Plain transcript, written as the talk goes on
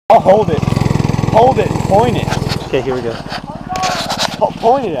Oh, hold it. Hold it and point it. Okay, here we go.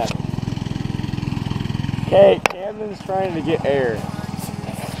 Point it at it. Okay, Camden's trying to get air.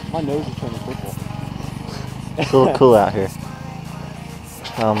 My nose is turning purple. It's a little cool out here.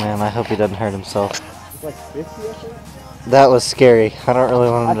 Oh man, I hope he doesn't hurt himself. It's like 50 I think? That was scary. I don't really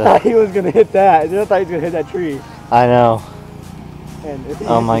want him to... I thought he was going to hit that. I thought he was going to hit that tree. I know. And if he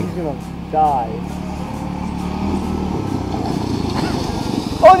oh hits my... it, he's going to die.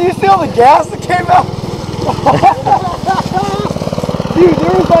 Oh, do you see all the gas that came out? Dude,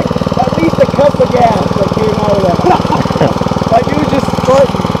 there was like at least a cup of gas that came out of that. Like it was just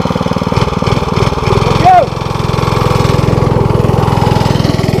starting. Let's go!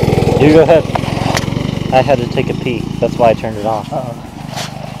 You go ahead. I had to take a pee. That's why I turned it off.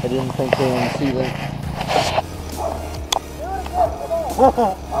 I didn't think they would see that.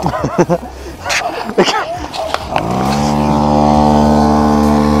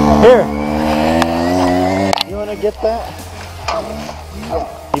 Here. You want to get that?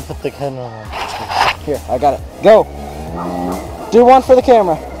 You put the camera on. Here, I got it. Go. Do one for the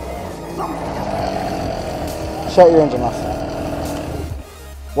camera. Shut your engine off.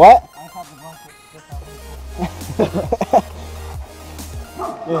 What?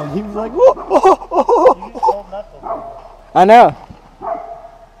 Yeah, he was like, whoa, whoa, whoa. I know.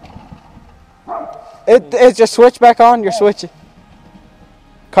 It's just switch back on. You're switching.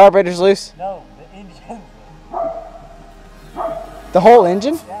 Carburetor's loose. No, the engine. The whole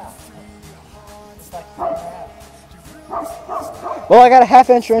engine? Yeah. It's like well, I got a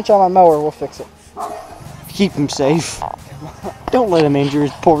half-inch wrench on my mower. We'll fix it. Keep him safe. Don't let him injure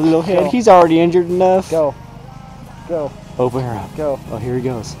his poor little head. He's already injured enough. Go. Go. Open her up. Go. Oh, here he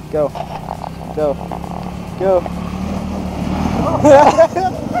goes. Go. Go. Go.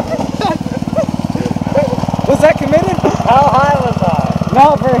 Was that committed? How high was I?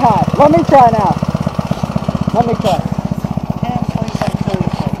 Not very high. Let me try now. Let me try. Cam, please don't kill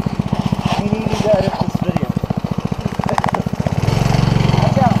yourself. We need you to edit this video.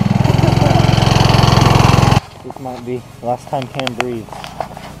 Watch out. This might be the last time Cam breathes.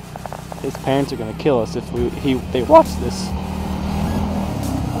 His parents are gonna kill us if they watch this.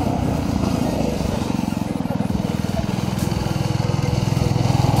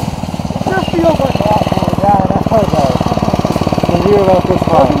 It just feels like a lot more down that though. When you were about this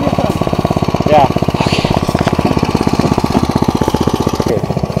far. Yeah. Okay.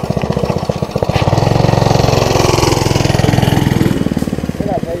 You're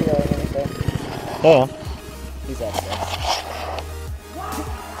not video or anything. Yeah. He's out there.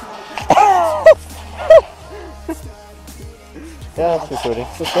 Yeah, that's recording.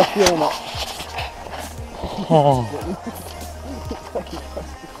 So stop feeling it.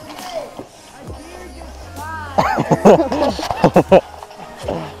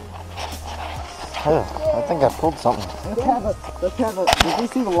 I think I pulled something. Let's have a, did you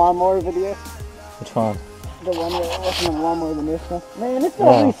see the lawnmower video? Which one? The one that wasn't a lawnmower than this one? Man, this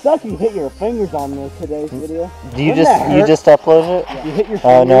gonna really suck if you hit your fingers on today's video. Do you just upload it? Yeah. You hit your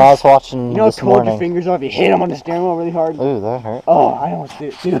fingers. Oh no, I was watching you know this how cold morning. your fingers are if you hit them on the steering wheel really hard? Ooh, that hurt. Oh, I almost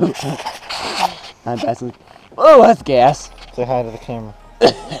did it too. Oh, that's gas. Say hi to the camera.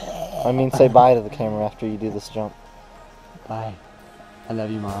 I mean, say bye to the camera after you do this jump. Bye. I love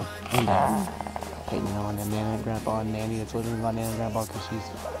you, Mom. And Dad. Hating on them Nana and Grandpa and Nanny that's living with my Nana and Grandpa because she's...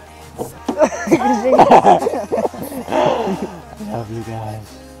 I love you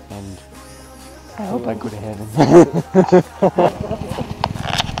guys. And I hope I go to heaven.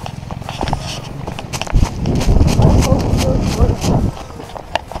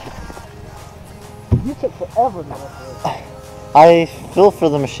 You took forever to get there. I feel for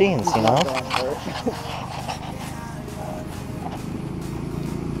the machines, you know?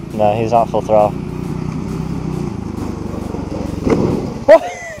 No, he's not full throttle.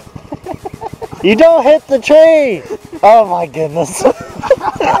 You don't hit the tree! Oh my goodness.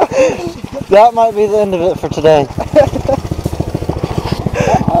 That might be the end of it for today.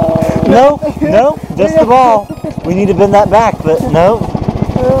 No, just the ball. We need to bend that back, but no.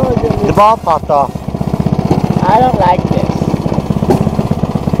 The ball popped off. I don't like this.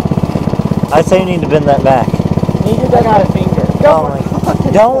 I say you need to bend that back. Neither does my finger. Oh my God.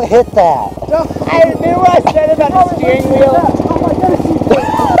 Don't hit that. I knew what I said about the steering wheel.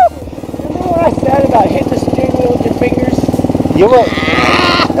 Remember what I said about hitting the steering wheel with your fingers? You were.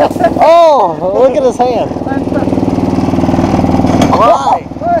 Oh, look at his hand. Why?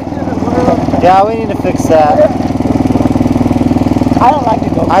 Yeah, we need to fix that. I don't like to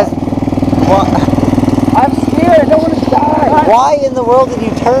go. I'm scared. I don't want to die. Why in the world did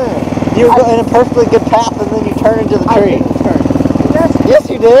you turn? You were in a perfectly good path and then you turn into the tree. I didn't turn. Yes,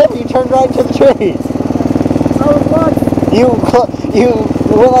 you did. You turned right to the trees. You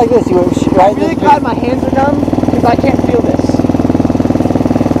went like this. You went right I'm really into the glad trees. my hands are numb because I can't feel this.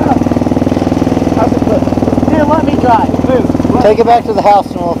 How's it look? Here, let me drive. Move. Take it back to the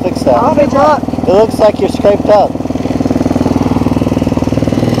house and we'll fix that. Let me drive. It looks like you're scraped up.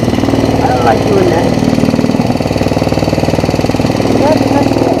 I don't like doing that.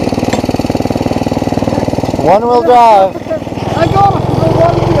 One-wheel drive. I got it.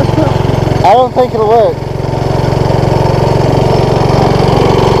 I don't think it'll work.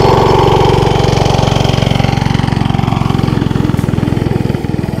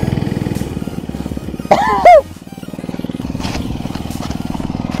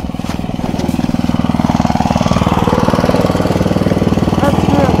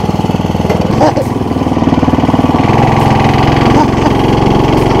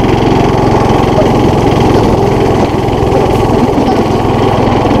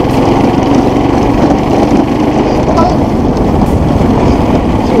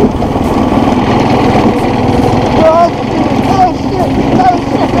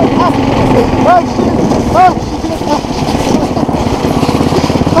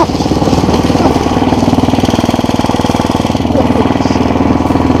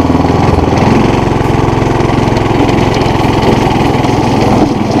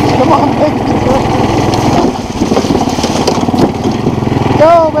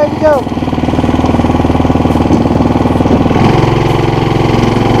 Go, baby, go.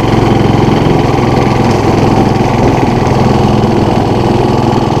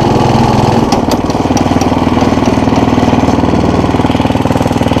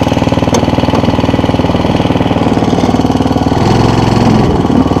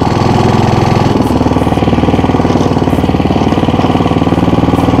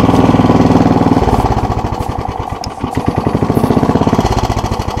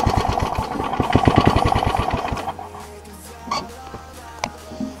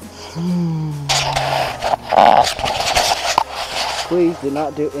 Please do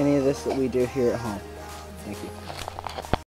not do any of this that we do here at home. Thank you.